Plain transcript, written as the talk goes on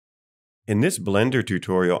In this Blender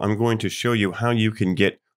tutorial, I'm going to show you how you can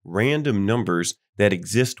get random numbers that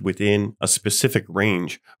exist within a specific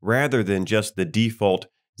range rather than just the default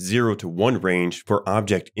 0 to 1 range for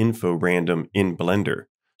object info random in Blender.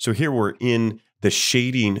 So here we're in the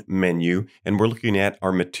shading menu and we're looking at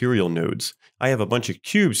our material nodes. I have a bunch of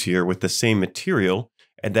cubes here with the same material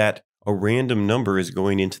and that a random number is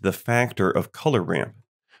going into the factor of color ramp.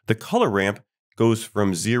 The color ramp goes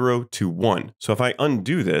from 0 to 1. So if I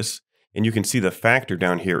undo this, and you can see the factor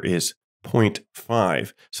down here is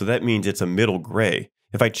 0.5. So that means it's a middle gray.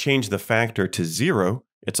 If I change the factor to 0,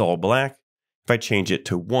 it's all black. If I change it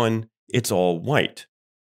to 1, it's all white.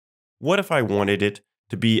 What if I wanted it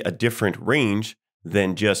to be a different range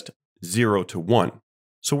than just 0 to 1?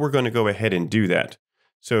 So we're going to go ahead and do that.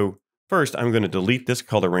 So first, I'm going to delete this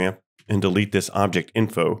color ramp and delete this object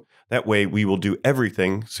info. That way we will do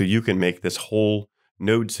everything so you can make this whole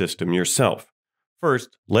node system yourself.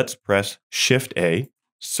 First, let's press Shift-A,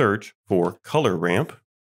 search for color ramp,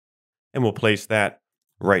 and we'll place that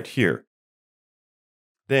right here.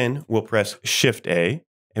 Then we'll press Shift-A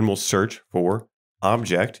and we'll search for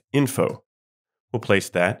object info. We'll place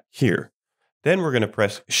that here. Then we're going to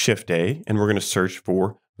press Shift-A and we're going to search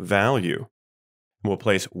for value. We'll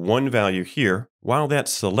place one value here. While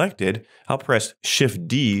that's selected, I'll press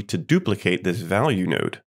Shift-D to duplicate this value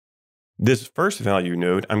node. This first value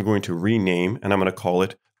node, I'm going to rename and I'm going to call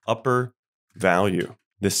it upper value.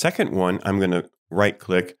 The second one, I'm going to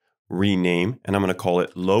right-click, rename, and I'm going to call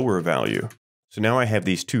it lower value. So now I have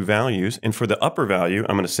these two values, and for the upper value,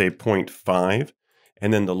 I'm going to say 0.5,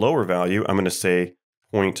 and then the lower value, I'm going to say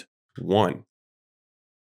 0.1.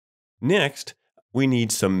 Next, we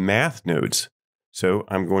need some math nodes. So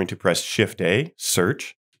I'm going to press Shift-A,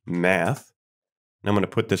 search, math, and I'm going to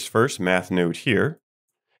put this first math node here.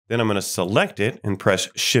 Then I'm going to select it and press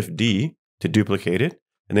Shift-D to duplicate it,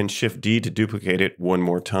 and then Shift-D to duplicate it one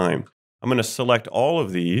more time. I'm going to select all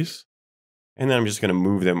of these, and then I'm just going to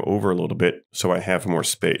move them over a little bit so I have more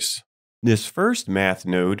space. This first math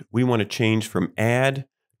node, we want to change from add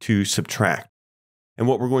to subtract. And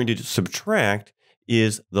what we're going to subtract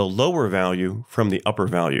is the lower value from the upper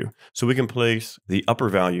value. So we can place the upper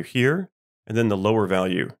value here, and then the lower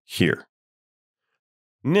value here.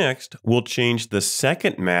 Next, we'll change the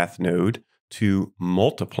second math node to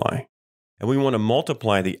multiply. And we want to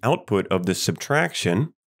multiply the output of the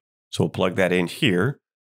subtraction, so we'll plug that in here,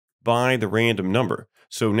 by the random number.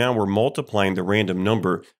 So now we're multiplying the random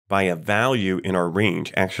number by a value in our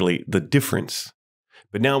range, actually the difference.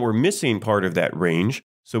 But now we're missing part of that range,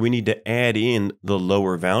 so we need to add in the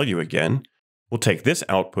lower value again. We'll take this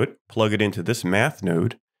output, plug it into this math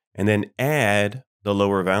node, and then add the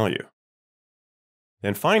lower value.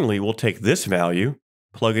 Then finally, we'll take this value,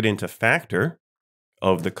 plug it into factor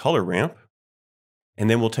of the color ramp, and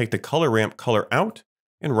then we'll take the color ramp color out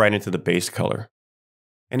and right into the base color.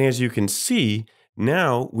 And as you can see,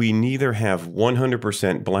 now we neither have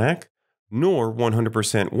 100% black nor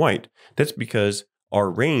 100% white. That's because our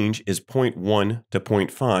range is 0.1 to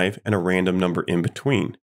 0.5 and a random number in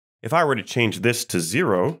between. If I were to change this to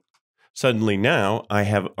 0, suddenly now I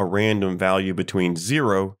have a random value between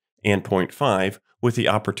 0 and 0.5 with the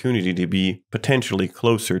opportunity to be potentially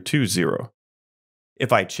closer to 0.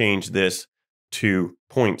 If I change this to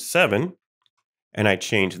 0.7 and I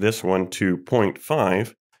change this one to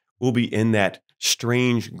 0.5, we'll be in that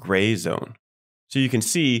strange gray zone. So you can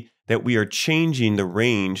see that we are changing the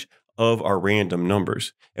range of our random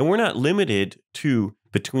numbers. And we're not limited to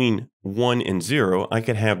between 1 and 0. I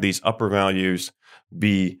could have these upper values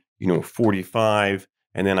be, 45,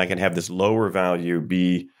 and then I can have this lower value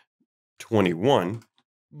be 21.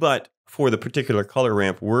 But for the particular color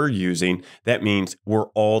ramp we're using, that means we're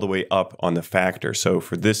all the way up on the factor. So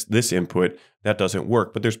for this input, that doesn't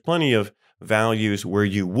work. But there's plenty of values where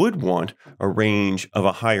you would want a range of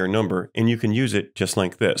a higher number, and you can use it just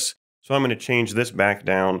like this. So I'm going to change this back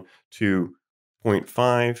down to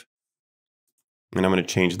 0.5, and I'm going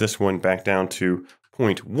to change this one back down to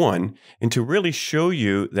 0.1. And to really show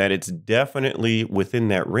you that it's definitely within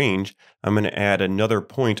that range, I'm going to add another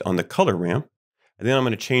point on the color ramp. And then I'm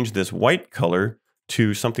going to change this white color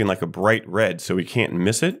to something like a bright red so we can't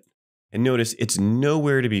miss it. And notice it's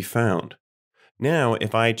nowhere to be found. Now,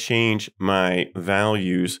 if I change my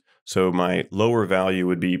values, so my lower value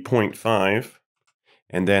would be 0.5,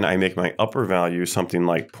 and then I make my upper value something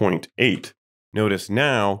like 0.8. Notice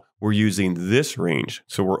now we're using this range,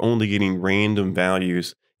 so we're only getting random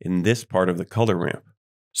values in this part of the color ramp.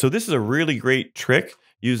 So this is a really great trick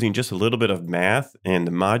using just a little bit of math and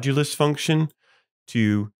the modulus function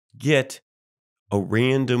to get a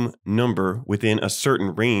random number within a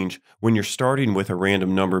certain range when you're starting with a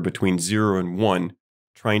random number between 0 and 1,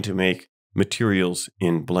 trying to make materials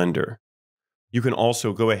in Blender. You can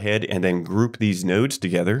also go ahead and then group these nodes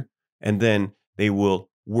together, and then they will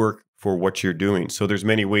work for what you're doing. So there's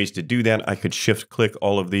many ways to do that. I could shift click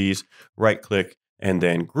all of these, right click, and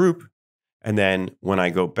then group. And then when I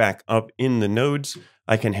go back up in the nodes,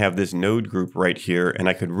 I can have this node group right here, and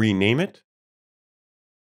I could rename it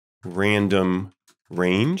random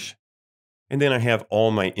range. And then I have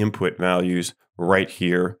all my input values right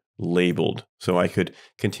here labeled. So I could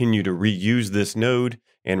continue to reuse this node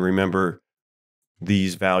and remember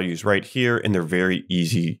these values right here, and they're very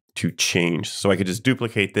easy to change. So I could just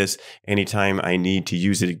duplicate this anytime I need to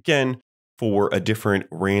use it again for a different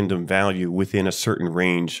random value within a certain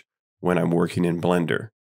range when I'm working in Blender.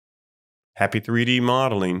 Happy 3D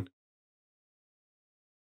modeling!